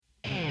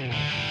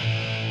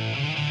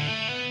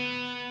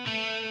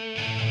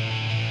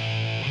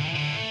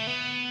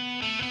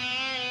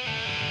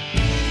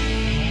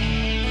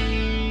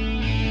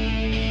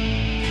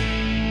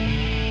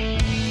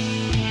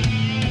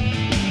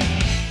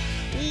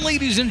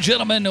Ladies and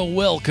gentlemen,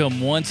 welcome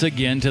once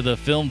again to the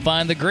Film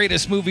Find, the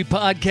greatest movie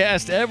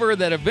podcast ever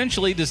that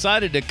eventually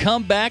decided to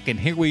come back, and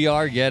here we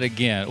are yet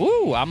again.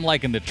 Ooh, I'm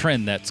liking the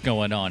trend that's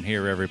going on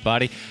here,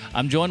 everybody.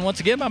 I'm joined once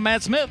again by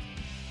Matt Smith.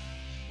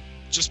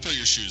 Just put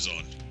your shoes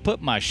on.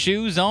 Put my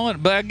shoes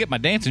on, but I get my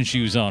dancing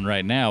shoes on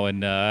right now,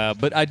 and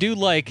but I do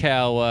like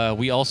how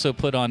we also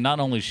put on not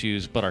only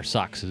shoes but our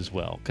socks as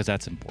well, because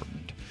that's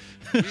important.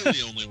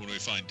 Really, only when we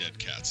find dead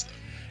cats, though.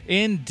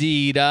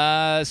 Indeed.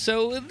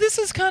 So this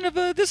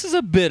is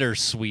a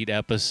bittersweet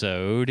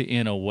episode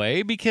in a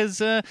way, because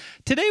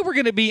today we're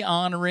going to be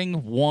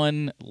honoring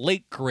one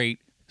late great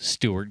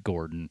Stuart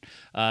Gordon.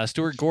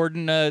 Stuart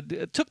Gordon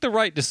took the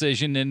right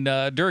decision,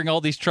 and during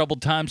all these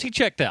troubled times, he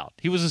checked out.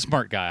 He was a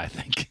smart guy, I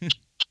think.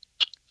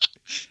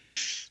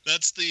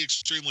 That's the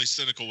extremely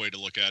cynical way to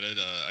look at it.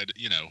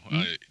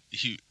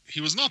 He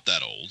was not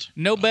that old.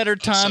 No better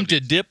time to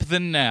dip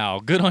than now.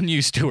 Good on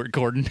you, Stuart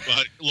Gordon.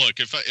 But look,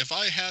 if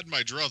I had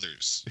my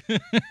druthers,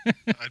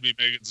 I'd be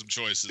making some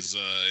choices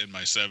in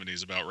my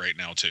 70s about right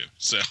now too.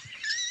 So.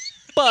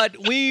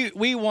 But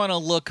we want to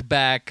look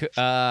back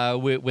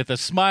with a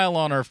smile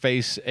on our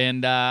face,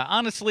 and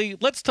honestly,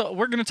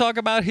 we're going to talk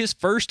about his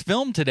first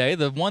film today,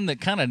 the one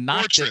that kind of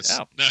knocked it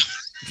out. No.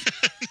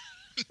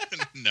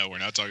 No, we're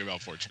not talking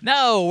about Fortress.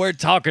 No, we're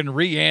talking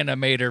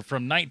Re-Animator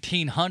from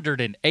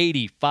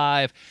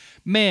 1985.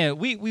 Man,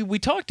 we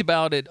talked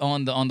about it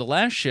on the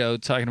last show,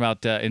 talking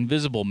about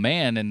Invisible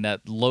Man and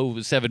that low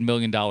 $7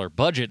 million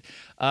budget.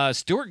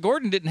 Stuart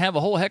Gordon didn't have a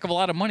whole heck of a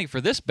lot of money for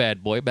this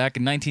bad boy back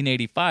in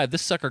 1985.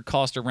 This sucker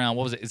cost around,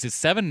 what was it? Is it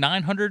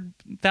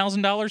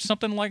 $900,000,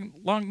 something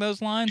along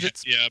those lines?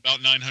 Yeah, about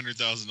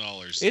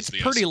 $900,000. It's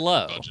pretty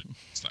low. Budget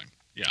this time.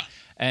 Yeah.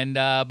 And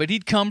but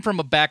he'd come from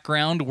a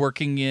background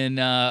working in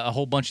a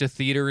whole bunch of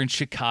theater in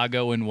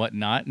Chicago and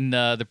whatnot, and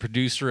the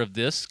producer of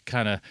this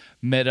kind of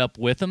met up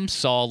with him,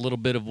 saw a little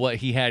bit of what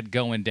he had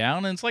going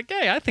down, and it's like,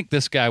 hey, I think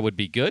this guy would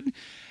be good.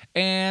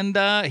 And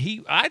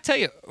I tell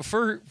you,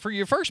 for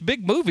your first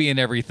big movie and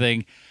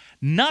everything,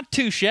 not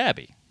too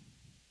shabby.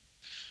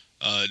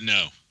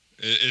 No,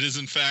 it is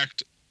in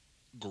fact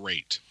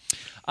great.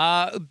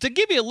 To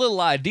give you a little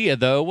idea,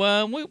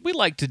 though, we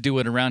like to do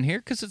it around here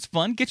because it's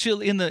fun, get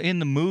you in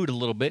the mood a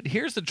little bit.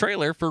 Here's the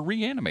trailer for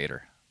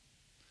Re-Animator.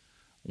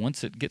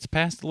 Once it gets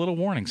past the little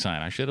warning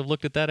sign, I should have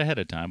looked at that ahead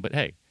of time, but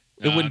hey,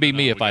 it wouldn't be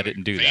me if I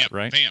didn't do that,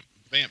 right? Vamp.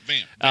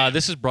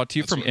 This is brought to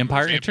you from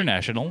Empire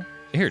International.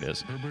 Here it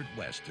is. Herbert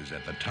West is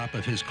at the top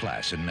of his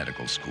class in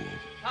medical school.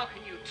 How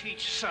can you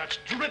teach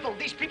such drivel?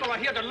 These people are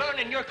here to learn,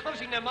 and you're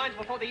closing their minds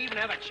before they even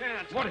have a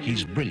chance.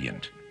 He's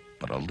brilliant,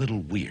 but a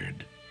little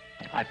weird.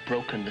 I've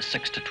broken the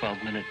 6 to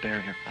 12 minute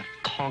barrier. I've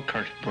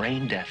conquered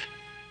brain death.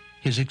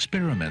 His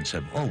experiments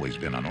have always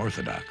been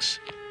unorthodox.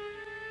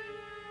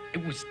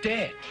 It was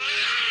dead.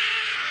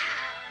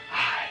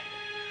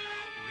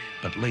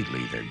 But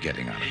lately they're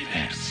getting out of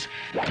hand.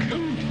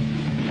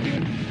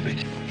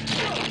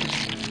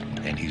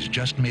 And he's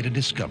just made a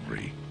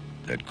discovery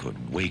that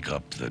could wake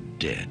up the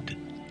dead.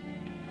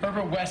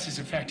 Herbert West has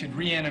affected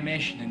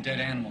reanimation in dead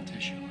animal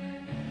tissue.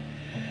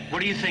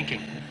 What are you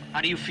thinking?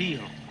 How do you feel?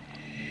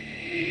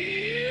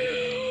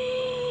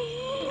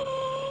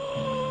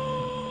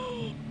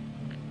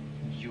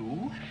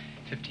 You?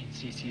 15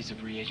 cc's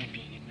of reagent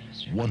being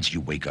administered. Once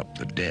you wake up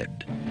the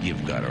dead,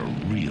 you've got a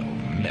real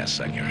mess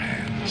on your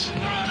hands.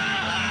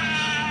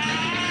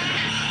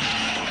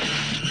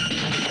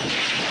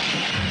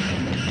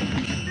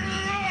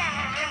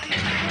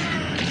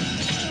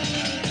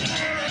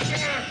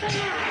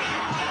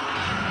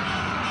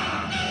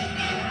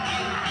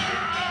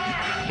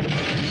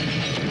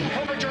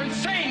 Herbert, you're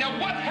insane! Now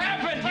what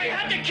happened? I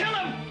had to kill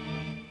him!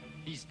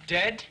 He's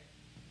dead?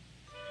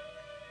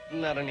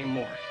 Not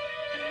anymore.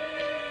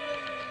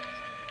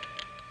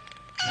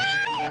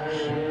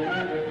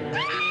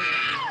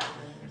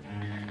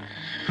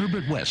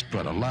 Herbert West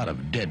brought a lot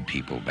of dead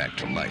people back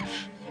to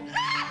life.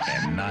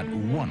 And not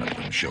one of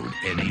them showed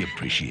any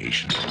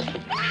appreciation.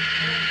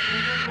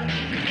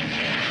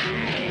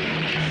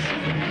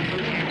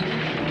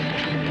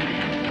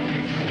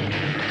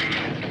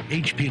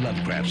 H.P.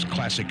 Lovecraft's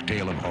classic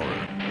tale of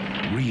horror,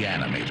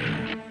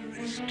 Re-Animator.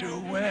 Mr.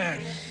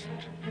 West.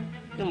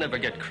 You'll never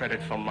get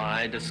credit for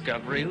my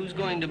discovery. Who's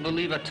going to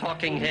believe a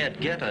talking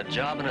head? Get a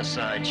job in a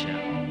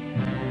sideshow.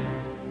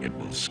 It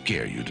will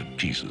scare you to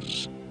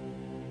pieces.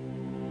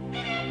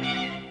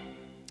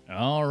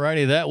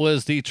 Alrighty, that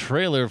was the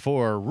trailer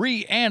for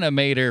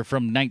Re-Animator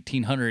from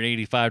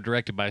 1985,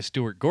 directed by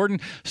Stuart Gordon,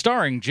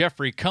 starring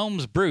Jeffrey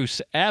Combs, Bruce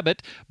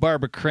Abbott,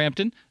 Barbara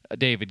Crampton,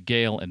 David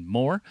Gale, and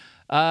more.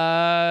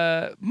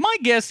 My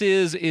guess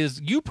is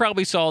you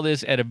probably saw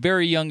this at a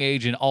very young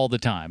age and all the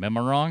time. Am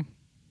I wrong?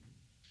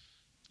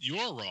 You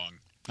are wrong.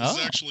 This is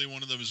actually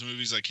one of those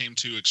movies I came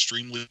to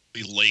extremely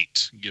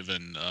late,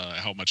 given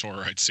how much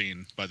horror I'd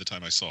seen by the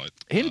time I saw it.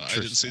 I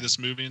didn't see this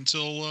movie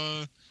until,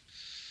 I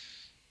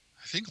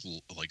think,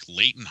 like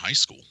late in high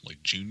school,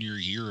 like junior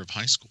year of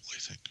high school, I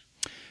think.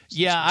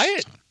 Yeah,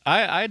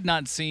 I had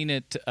not seen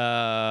it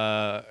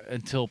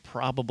until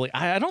probably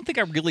I don't think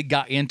I really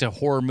got into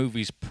horror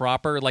movies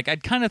proper. Like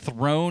I'd kind of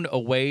thrown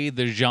away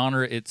the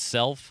genre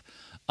itself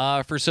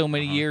for so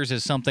many years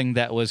as something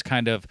that was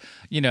kind of,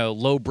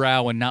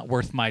 lowbrow and not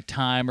worth my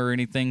time or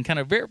anything, kind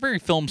of very, very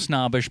film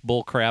snobbish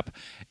bullcrap.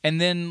 And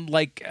then,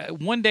 like,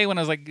 one day when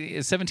I was like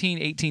 17,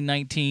 18,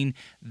 19,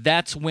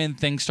 that's when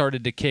things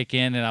started to kick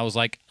in, and I was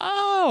like,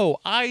 oh,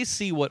 I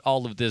see what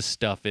all of this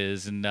stuff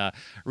is. And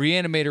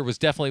Re-Animator was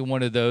definitely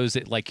one of those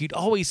that, like, you'd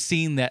always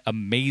seen that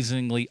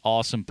amazingly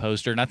awesome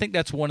poster. And I think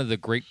that's one of the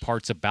great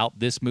parts about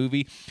this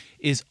movie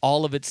is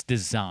all of its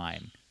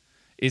design.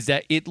 Is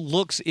that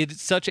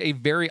it's such a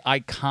very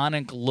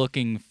iconic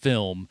looking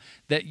film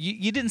that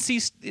you didn't see.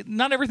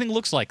 Not everything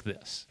looks like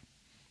this.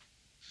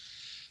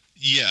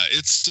 Yeah,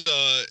 it's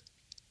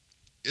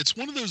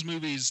one of those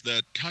movies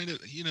that kind of,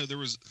 there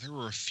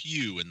were a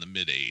few in the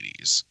mid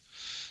 '80s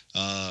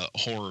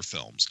horror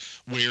films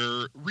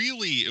where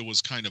really it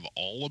was kind of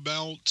all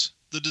about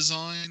the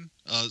design.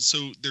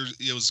 So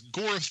it was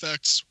gore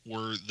effects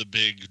were the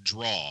big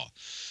draw.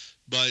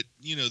 But,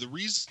 the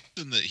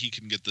reason that he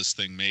can get this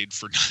thing made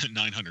for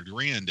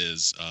 $900,000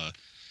 is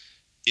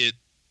it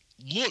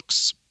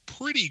looks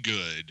pretty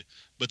good,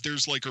 but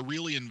there's like a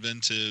really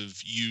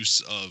inventive use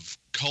of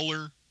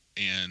color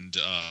and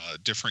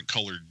different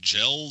colored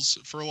gels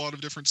for a lot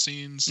of different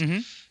scenes. Mm-hmm.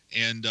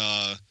 And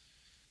I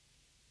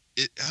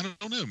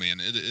don't know,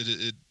 man.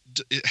 It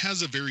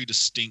has a very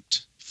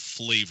distinct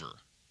flavor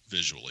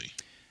visually.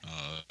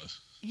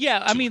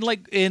 Yeah, I mean,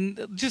 like in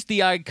just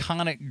the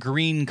iconic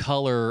green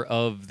color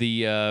of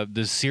the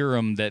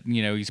serum that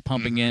he's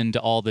pumping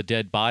into all the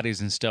dead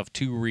bodies and stuff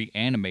to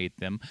reanimate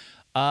them.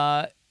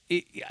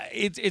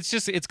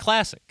 It's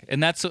classic,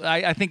 and that's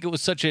I think it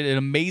was such an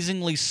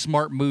amazingly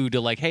smart move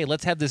to like, hey,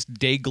 let's have this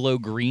day glow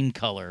green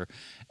color,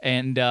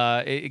 and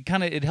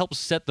it helps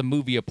set the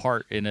movie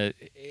apart in a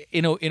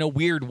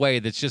weird way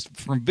that's just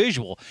from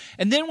visual.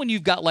 And then when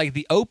you've got like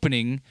the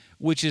opening,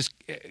 which is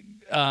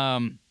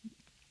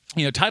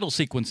title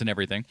sequence and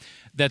everything,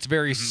 that's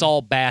very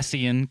Saul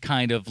Bassian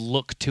kind of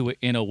look to it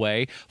in a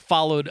way,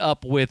 followed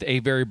up with a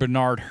very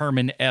Bernard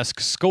Herrmann-esque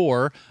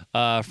score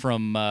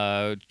from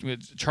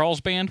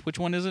Charles Band. Which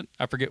one is it?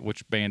 I forget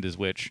which band is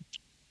which.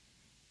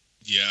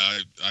 Yeah,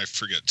 I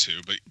forget too,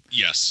 but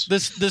yes.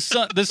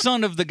 The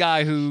son of the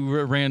guy who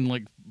ran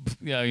like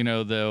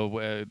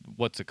the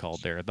what's it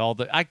called there?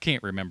 I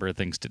can't remember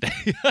things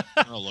today.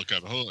 I'll look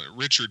up. Hold on.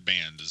 Richard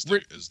Band is the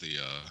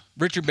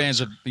Richard Band's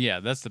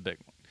that's the big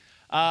one.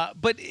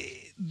 But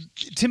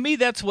to me,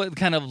 that's what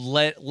kind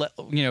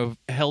of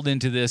held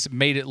into this,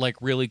 made it like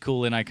really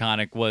cool and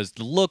iconic, was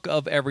the look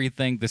of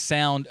everything, the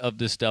sound of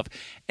this stuff.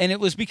 And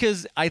it was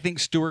because I think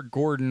Stuart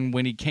Gordon,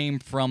 when he came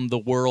from the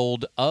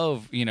world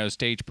of,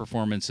 stage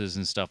performances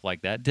and stuff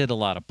like that, did a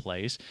lot of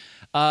plays.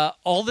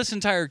 All this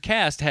entire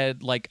cast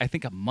had I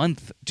think a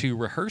month to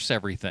rehearse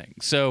everything.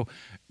 So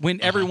when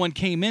everyone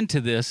came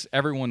into this,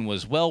 everyone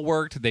was well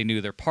worked. They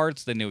knew their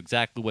parts. They knew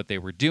exactly what they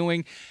were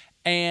doing.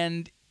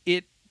 And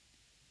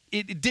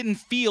it didn't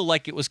feel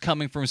like it was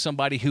coming from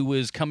somebody who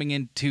was coming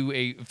into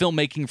a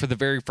filmmaking for the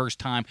very first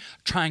time,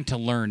 trying to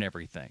learn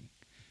everything.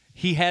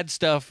 He had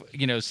stuff,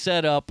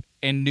 set up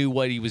and knew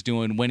what he was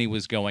doing when he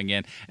was going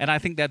in. And I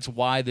think that's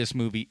why this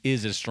movie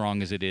is as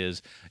strong as it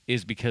is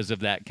because of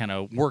that kind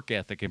of work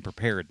ethic and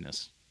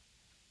preparedness.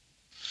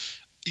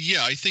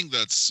 Yeah, I think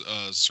that's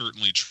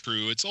certainly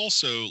true. It's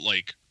also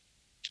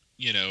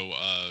you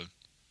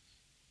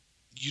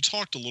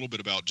talked a little bit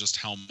about just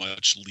how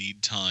much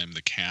lead time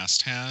the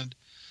cast had.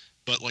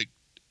 But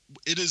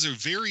it is a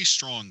very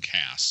strong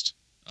cast,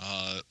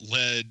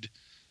 led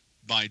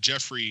by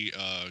Jeffrey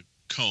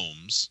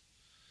Combs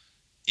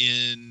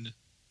in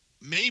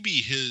maybe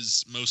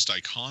his most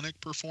iconic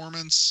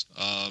performance,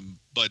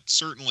 but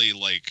certainly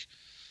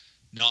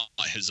not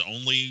his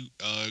only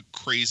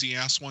crazy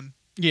ass one.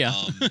 Yeah,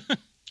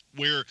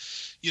 where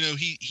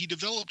he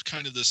developed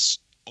kind of this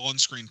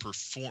on-screen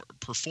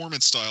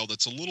performance style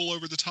that's a little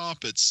over the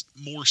top. It's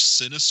more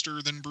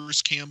sinister than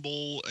Bruce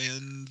Campbell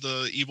in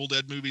the Evil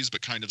Dead movies,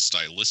 but kind of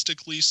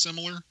stylistically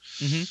similar.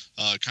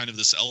 Mm-hmm. Kind of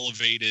this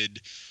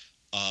elevated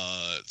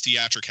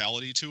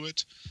theatricality to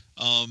it,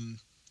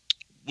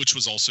 which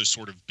was also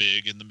sort of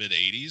big in the mid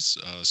 '80s.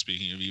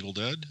 Speaking of Evil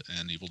Dead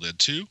and Evil Dead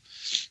 2,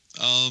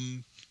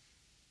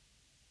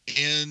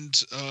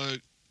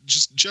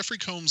 just Jeffrey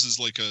Combs is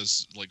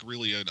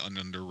really an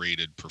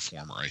underrated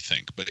performer, I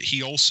think. But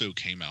he also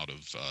came out of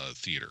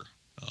theater,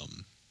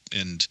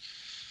 and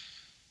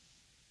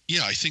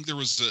yeah, I think there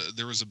was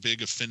a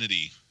big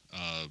affinity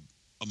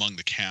among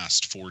the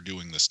cast for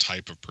doing this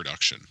type of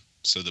production,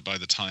 so that by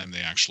the time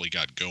they actually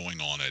got going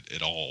on it,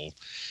 it all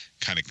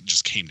kind of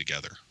just came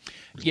together.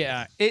 Really.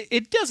 Yeah,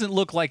 it doesn't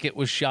look like it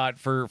was shot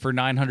for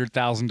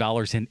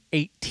 $900,000 in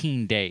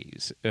 18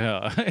 days.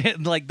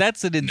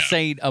 That's an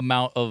insane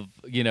amount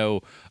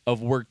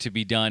of work to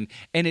be done,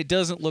 and it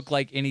doesn't look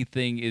like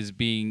anything is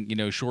being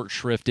short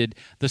shrifted.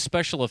 The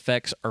special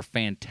effects are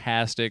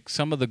fantastic.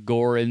 Some of the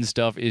gore and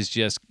stuff is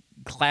just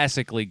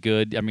classically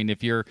good. I mean,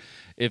 if you're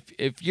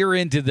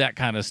into that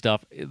kind of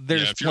stuff,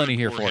 there's plenty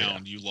here for you.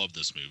 You love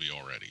this movie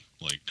already.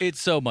 Like,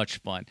 it's so much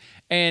fun.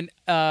 And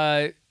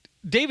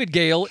David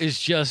Gale is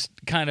just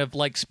kind of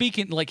like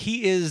speaking like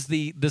he is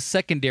the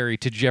secondary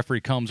to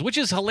Jeffrey Combs, which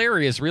is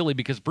hilarious, really,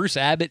 because Bruce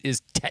Abbott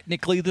is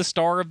technically the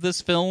star of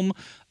this film.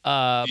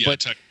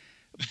 But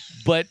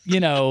you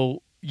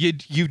know,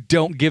 you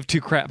don't give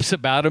two craps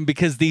about him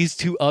because these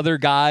two other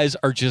guys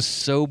are just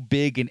so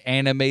big and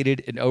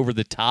animated and over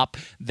the top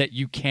that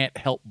you can't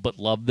help but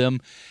love them.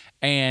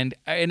 And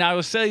I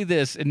will say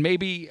this, and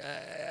maybe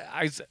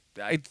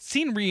I'd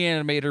seen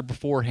Re-Animator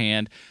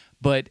beforehand,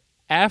 but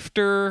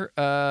after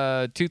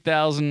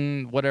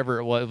 2000, whatever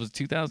it was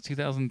 2000,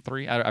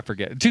 2003, I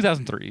forget,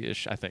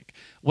 2003-ish, I think,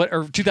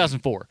 or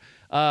 2004.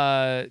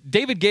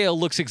 David Gale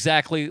looks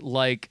exactly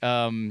like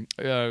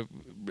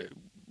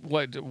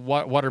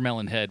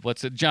Watermelon Head.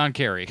 What's it? John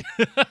Kerry.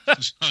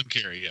 John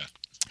Kerry, yeah.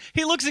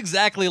 He looks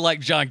exactly like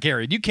John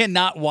Kerry. You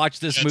cannot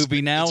watch this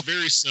movie now. It's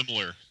very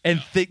similar.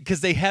 And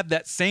because they have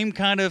that same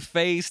kind of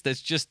face,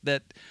 that's just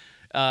that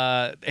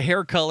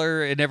hair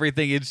color and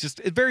everything. It's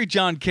very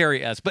John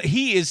Kerry-esque. But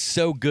he is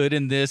so good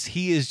in this.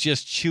 He is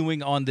just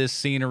chewing on this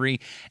scenery.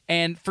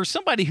 And for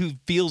somebody who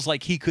feels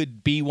like he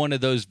could be one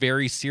of those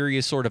very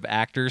serious sort of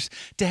actors,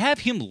 to have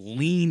him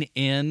lean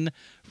in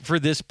for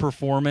this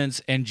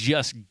performance and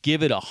just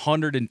give it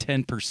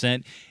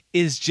 110%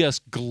 is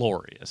just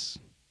glorious.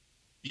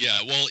 Yeah,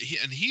 well,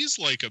 he's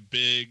like a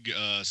big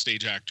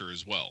stage actor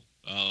as well.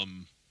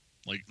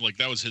 Like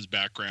that was his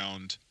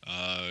background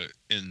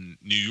in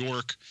New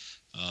York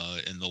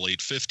in the late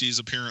 50s,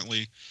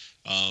 apparently.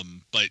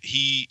 But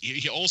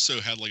he also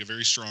had like a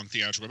very strong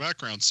theatrical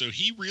background, so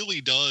he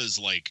really does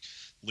like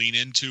lean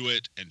into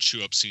it and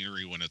chew up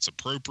scenery when it's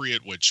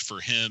appropriate, which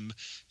for him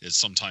is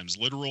sometimes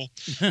literal.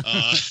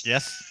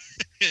 Yes,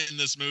 in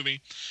this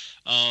movie,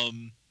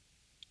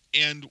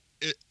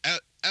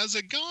 as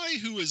a guy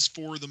who is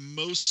for the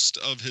most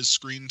of his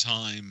screen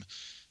time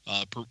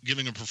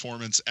giving a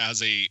performance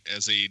as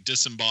a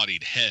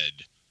disembodied head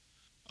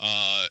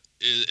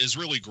is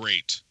really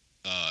great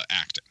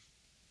acting.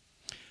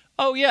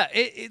 Oh yeah,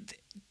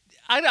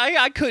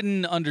 I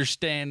couldn't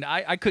understand.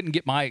 I couldn't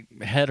get my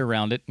head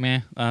around it,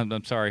 man.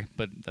 I'm sorry,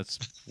 but that's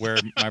where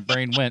my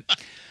brain went.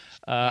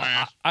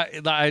 I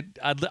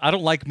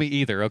don't like me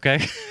either.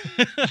 Okay,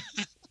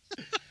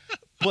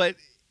 but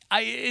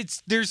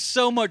there's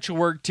so much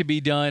work to be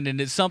done, and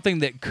it's something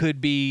that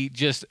could be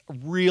just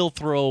real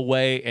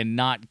throwaway and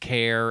not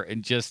care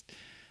and just,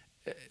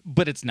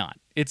 but it's not.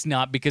 It's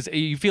not, because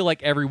you feel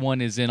like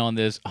everyone is in on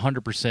this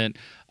 100%.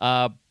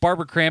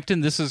 Barbara Crampton,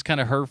 this is kind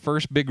of her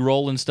first big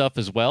role and stuff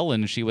as well,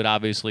 and she would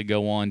obviously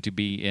go on to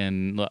be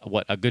in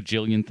a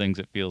gajillion things,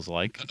 it feels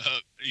like.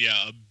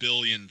 Yeah, a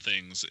billion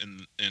things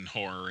in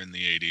horror in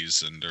the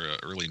 80s and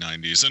early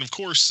 90s, and of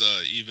course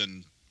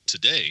even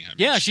today. I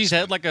mean, she's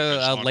had like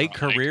a late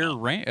career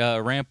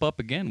ramp up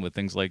again with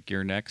things like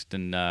You're Next,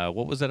 and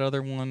what was that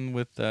other one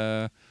with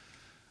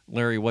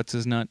Larry what's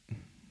his nut?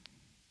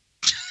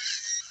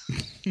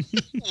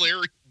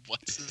 Larry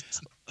what's his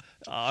nut?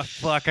 Oh,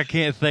 fuck, I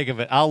can't think of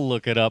it. I'll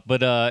look it up,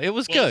 but it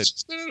was good.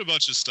 She's been in a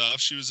bunch of stuff.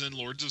 She was in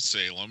Lords of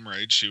Salem,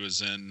 right? She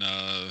was in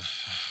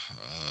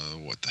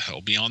what the hell,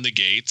 Beyond the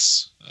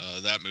Gates,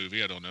 that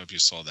movie. I don't know if you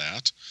saw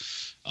that.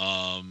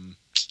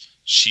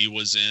 She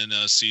was in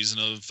a season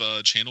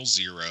of Channel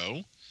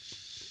Zero.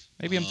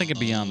 Maybe I'm thinking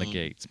Beyond the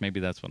Gates. Maybe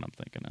that's what I'm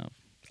thinking of.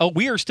 Oh,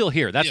 We Are Still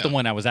Here. That's the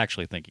one I was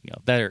actually thinking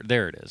of. There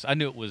it is. I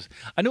knew it was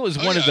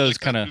one of those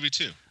kind of movie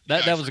too.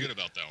 That I was forget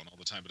about that one all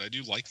the time, but I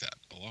do like that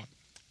a lot.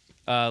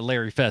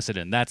 Larry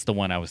Fessenden. That's the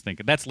one I was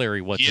thinking. That's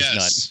Larry What's His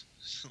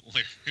Nut.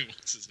 Larry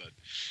What's His Nut.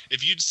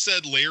 If you'd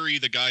said Larry,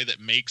 the guy that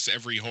makes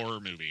every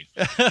horror movie,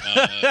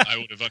 I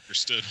would have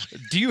understood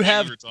what you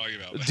were talking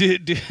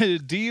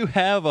about. Do you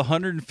have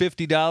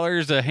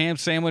 $150, a ham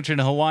sandwich, and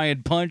a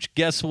Hawaiian punch?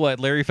 Guess what?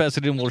 Larry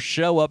Fessenden will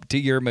show up to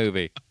your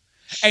movie.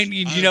 And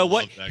you know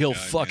what? He'll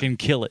fucking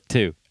kill it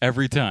too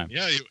every time.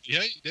 Yeah,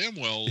 damn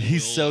well.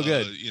 He's so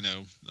good.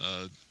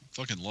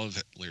 Fucking love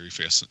Larry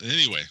Fessenden.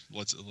 Anyway,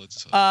 let's.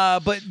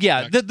 But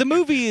yeah, the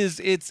movie is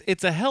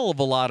it's a hell of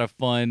a lot of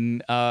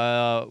fun.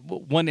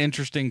 One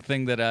interesting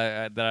thing that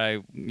I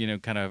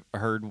kind of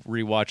heard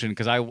rewatching,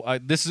 because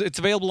it's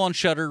available on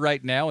Shudder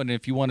right now, and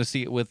if you want to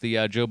see it with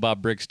the Joe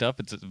Bob Briggs stuff,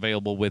 it's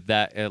available with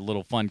that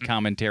little fun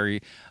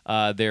commentary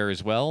there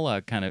as well,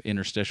 kind of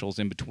interstitials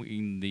in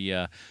between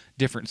the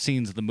different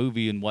scenes of the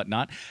movie and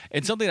whatnot.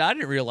 And something that I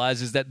didn't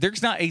realize is that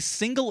there's not a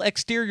single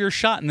exterior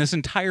shot in this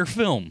entire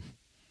film.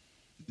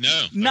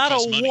 No, not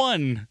a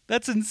one.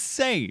 That's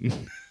insane.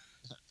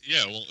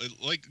 Yeah, well,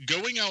 like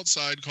going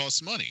outside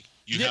costs money.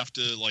 You have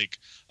to like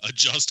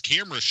adjust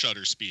camera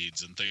shutter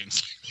speeds and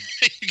things.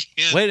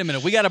 Wait a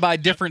minute, we got to buy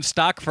different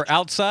stock for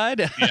outside?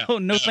 Yeah, oh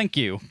no, thank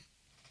you.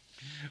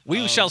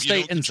 We shall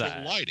stay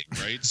inside. Lighting,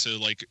 right? So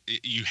like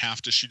you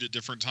have to shoot at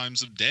different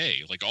times of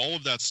day. Like all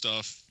of that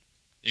stuff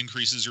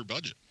increases your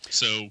budget.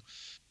 So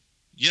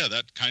yeah,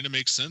 that kind of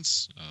makes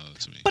sense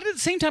to me. But at the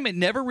same time, it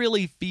never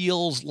really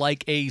feels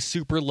like a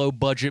super low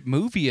budget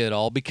movie at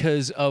all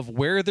because of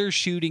where they're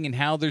shooting and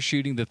how they're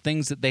shooting, the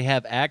things that they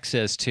have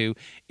access to.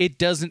 It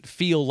doesn't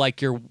feel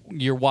like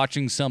you're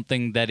watching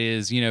something that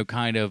is,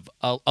 kind of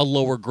a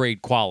lower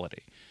grade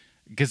quality,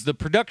 because the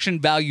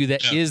production value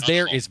that is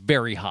there is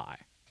very high.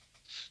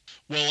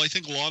 Well, I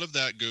think a lot of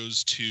that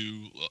goes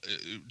to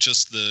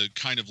just the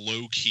kind of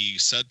low-key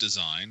set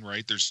design,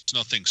 right? There's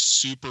nothing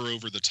super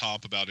over the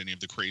top about any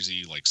of the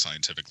crazy, like,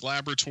 scientific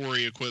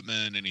laboratory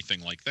equipment, anything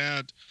like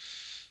that.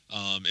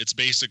 It's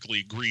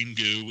basically green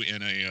goo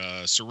in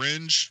a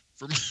syringe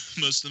for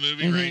most of the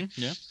movie, right?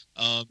 Yeah.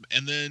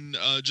 And then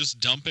just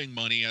dumping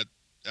money at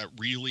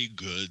really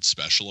good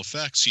special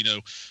effects.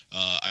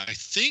 I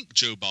think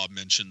Joe Bob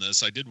mentioned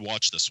this. I did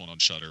watch this one on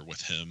Shudder with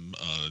him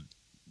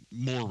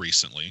more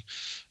recently,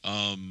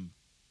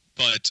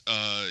 but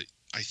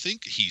I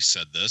think he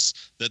said this,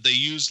 that they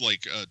used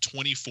like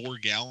 24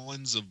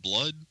 gallons of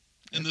blood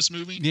in this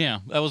movie. Yeah,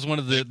 that was one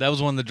of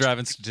the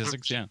driving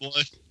statistics. Yeah,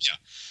 blood. Yeah,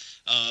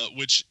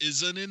 which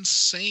is an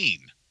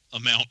insane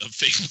amount of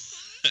fake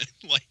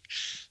blood.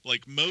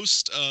 like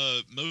most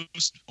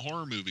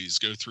horror movies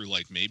go through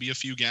like maybe a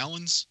few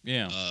gallons.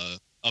 Yeah.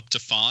 Up to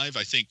 5.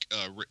 I think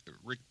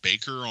Rick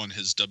Baker on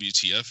his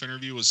WTF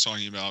interview was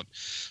talking about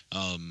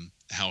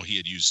how he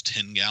had used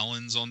 10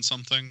 gallons on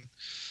something.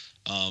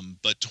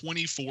 But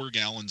 24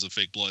 gallons of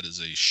fake blood is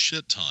a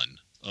shit ton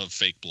of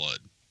fake blood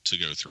to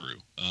go through.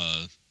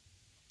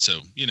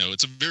 So,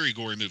 it's a very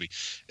gory movie.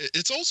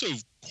 It's also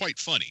quite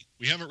funny.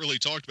 We haven't really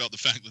talked about the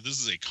fact that this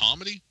is a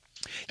comedy.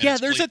 Yeah,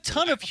 there's a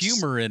ton of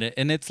humor in it.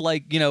 And it's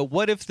like,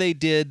 what if they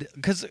did,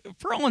 because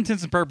for all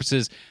intents and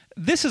purposes,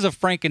 this is a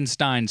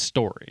Frankenstein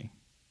story.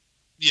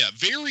 Yeah,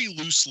 very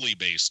loosely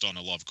based on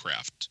a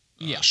Lovecraft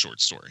short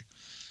story.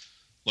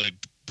 Like,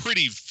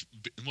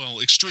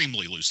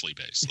 extremely loosely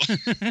based.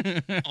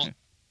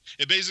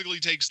 It basically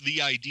takes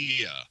the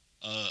idea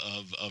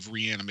of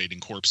reanimating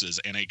corpses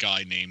and a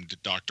guy named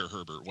Dr.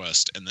 Herbert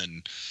West, and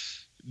then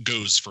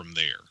goes from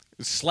there.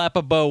 Slap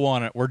a bow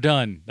on it. We're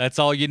done. That's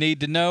all you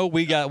need to know.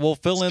 We'll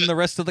fill in the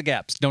rest of the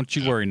gaps. Don't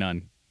you worry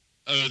none.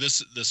 Oh,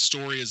 this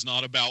story is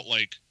not about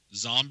like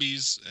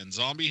zombies and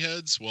zombie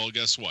heads. Well,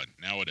 guess what?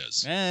 Now it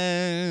is.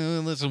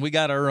 Listen, we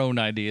got our own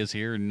ideas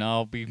here, and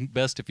I'll be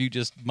best if you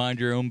just mind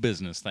your own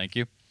business. Thank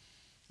you.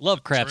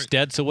 Lovecraft's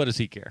dead, so what does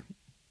he care?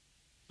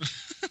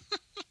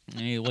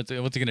 Hey, what's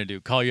he gonna do?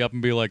 Call you up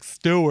and be like,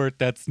 Stuart,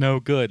 that's no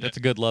good. That's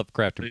a good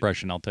Lovecraft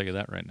impression. I'll tell you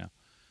that right now.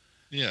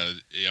 Yeah.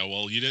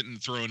 Well, you didn't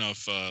throw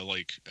enough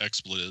like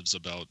expletives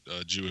about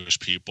Jewish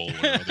people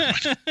or other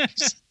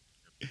minorities.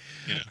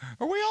 Yeah.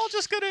 Are we all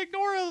just going to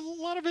ignore a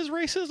lot of his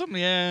racism?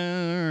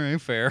 Yeah, all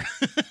right, fair.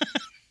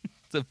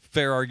 It's a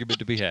fair argument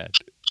to be had.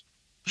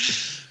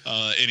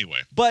 Anyway.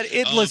 But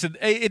listen,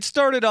 it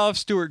started off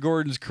Stuart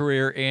Gordon's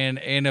career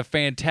in a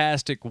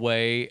fantastic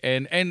way.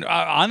 And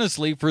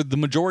honestly, for the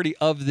majority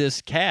of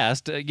this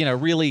cast,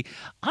 really,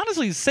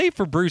 honestly, save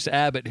for Bruce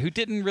Abbott, who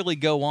didn't really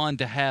go on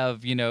to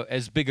have,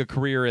 as big a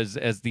career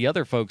as the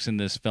other folks in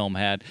this film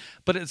had.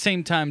 But at the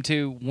same time,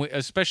 too,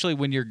 especially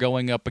when you're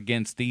going up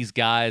against these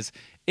guys,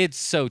 it's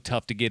so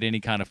tough to get any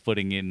kind of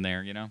footing in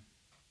there,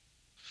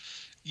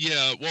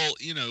 Yeah, well,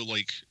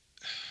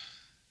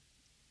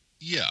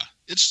 yeah,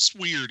 it's just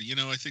weird.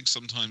 I think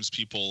sometimes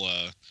people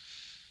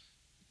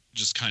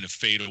just kind of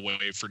fade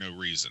away for no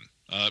reason.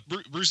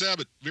 Bruce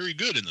Abbott, very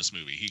good in this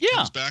movie. He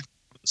comes back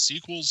in the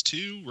sequels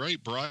too,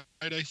 right? Bride,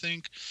 I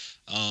think.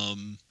 I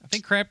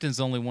think Crampton's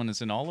the only one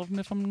that's in all of them,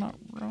 if I'm not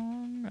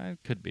wrong. I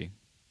could be.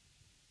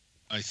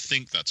 I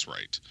think that's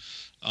right.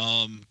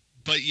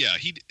 But yeah,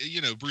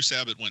 Bruce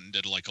Abbott went and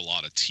did like a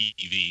lot of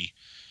TV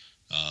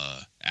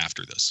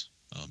after this.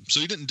 So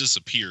he didn't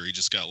disappear. He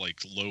just got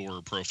like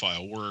lower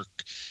profile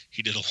work.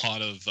 He did a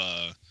lot of,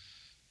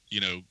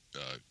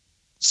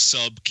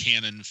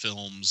 sub-canon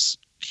films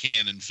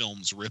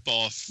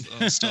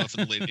ripoff stuff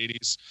in the late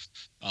 80s.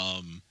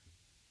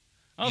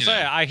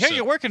 I hear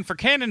you're working for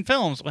Canon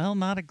Films. Well,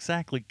 not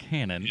exactly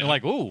canon. Yeah.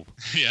 Like, ooh,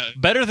 yeah,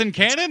 better than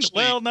canon?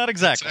 Well, not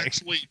exactly. It's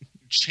actually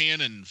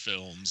Channon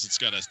Films. It's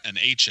got an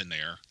H in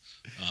there.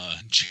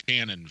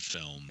 Channon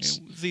Films.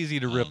 It was easy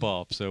to rip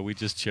off, so we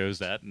just chose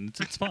that, and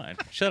it's fine.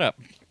 Shut up.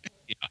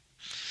 Yeah.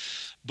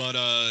 But,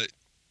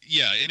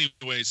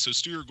 anyway, so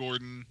Stuart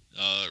Gordon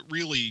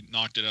really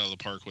knocked it out of the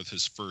park with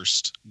his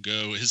first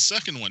go. His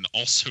second one,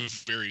 also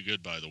very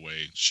good, by the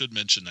way. Should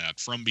mention that.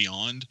 From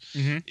Beyond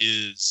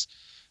is,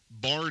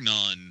 bar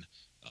none,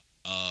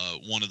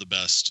 one of the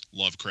best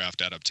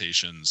Lovecraft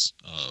adaptations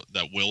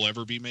that will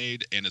ever be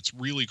made, and it's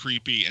really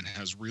creepy and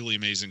has really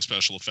amazing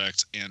special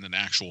effects and an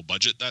actual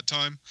budget that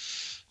time.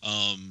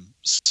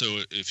 So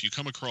if you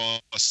come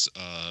across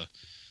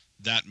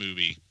that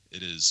movie,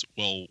 it is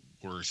well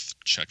worth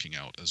checking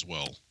out as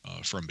well.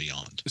 From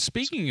Beyond.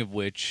 Speaking of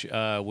which,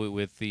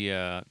 with the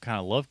kind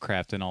of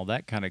Lovecraft and all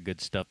that kind of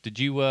good stuff, did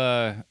you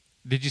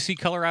see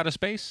Color Out of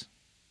Space?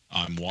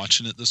 I'm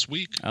watching it this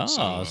week.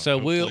 Oh, so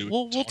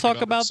we'll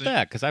talk about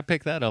that because I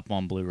picked that up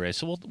on Blu-ray.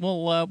 So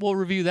we'll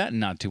review that in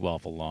not too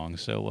awful long.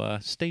 So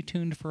stay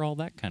tuned for all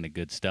that kind of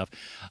good stuff.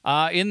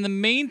 In the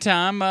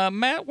meantime,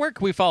 Matt, where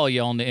can we follow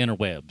you on the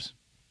interwebs?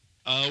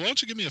 Why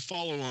don't you give me a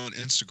follow on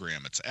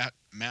Instagram? It's at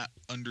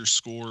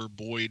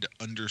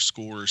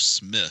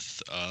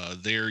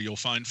Matt_Boyd_Smith. There you'll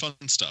find fun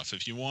stuff.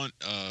 If you want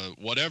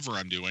whatever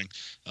I'm doing,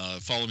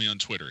 follow me on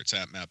Twitter. It's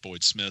at Matt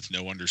Boyd Smith,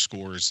 no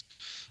underscores.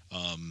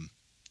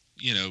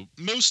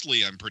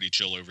 Mostly I'm pretty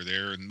chill over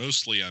there, and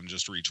mostly I'm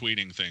just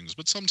retweeting things.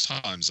 But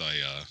sometimes I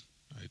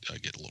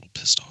get a little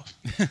pissed off.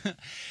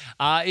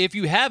 If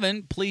you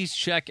haven't, please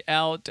check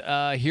out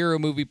Hero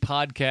Movie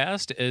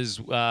Podcast. As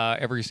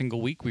every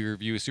single week we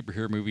review a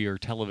superhero movie or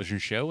television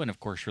show, and of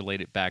course relate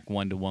it back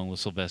 1-to-1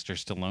 with Sylvester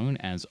Stallone,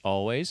 as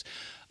always.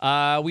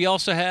 We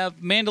also have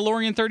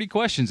Mandalorian 30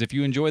 Questions. If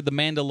you enjoyed the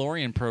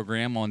Mandalorian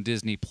program on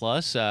Disney+,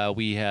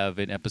 we have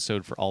an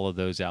episode for all of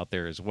those out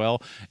there as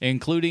well,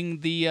 including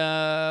the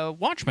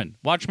Watchmen.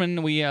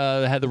 Watchmen, we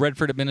had the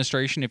Redford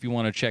administration, if you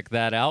want to check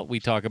that out. We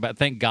talk about,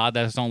 thank God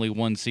that's only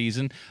one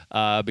season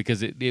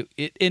because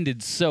it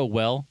ended so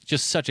well.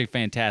 Just such a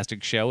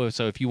fantastic show.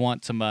 So if you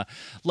want some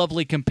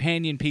lovely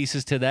companion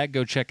pieces to that,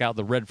 go check out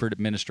the Redford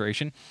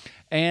administration.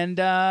 And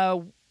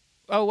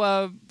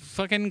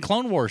fucking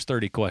Clone Wars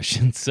 30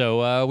 Questions.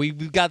 So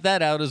we've got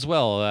that out as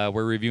well.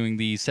 We're reviewing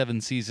the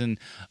 7th season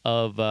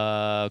of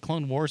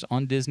Clone Wars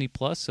on Disney+,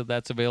 so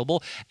that's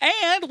available.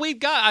 And we've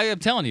got, I am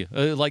telling you,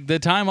 like the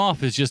time off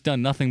has just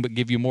done nothing but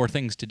give you more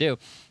things to do.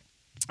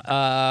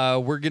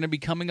 We're going to be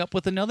coming up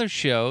with another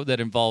show that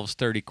involves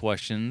 30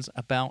 questions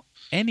about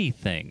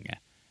anything.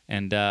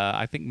 And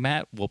I think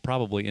Matt will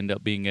probably end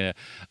up being on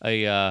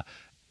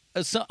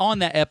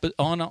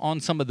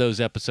some of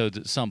those episodes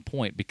at some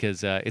point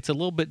because it's a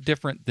little bit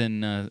different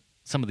than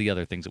some of the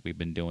other things that we've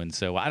been doing.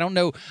 So I don't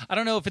know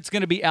if it's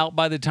going to be out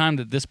by the time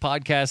that this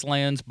podcast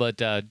lands, but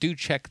do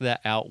check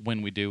that out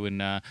when we do,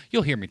 and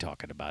you'll hear me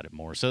talking about it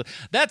more. So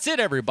that's it,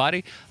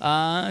 everybody.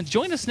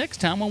 Join us next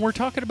time when we're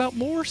talking about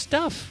more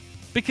stuff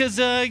because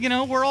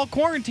we're all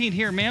quarantined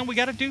here, man. We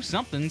got to do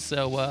something.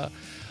 So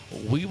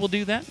we will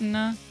do that,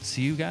 and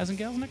see you guys and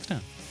gals next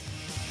time.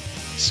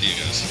 See you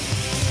guys.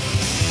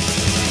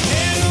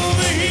 Hello.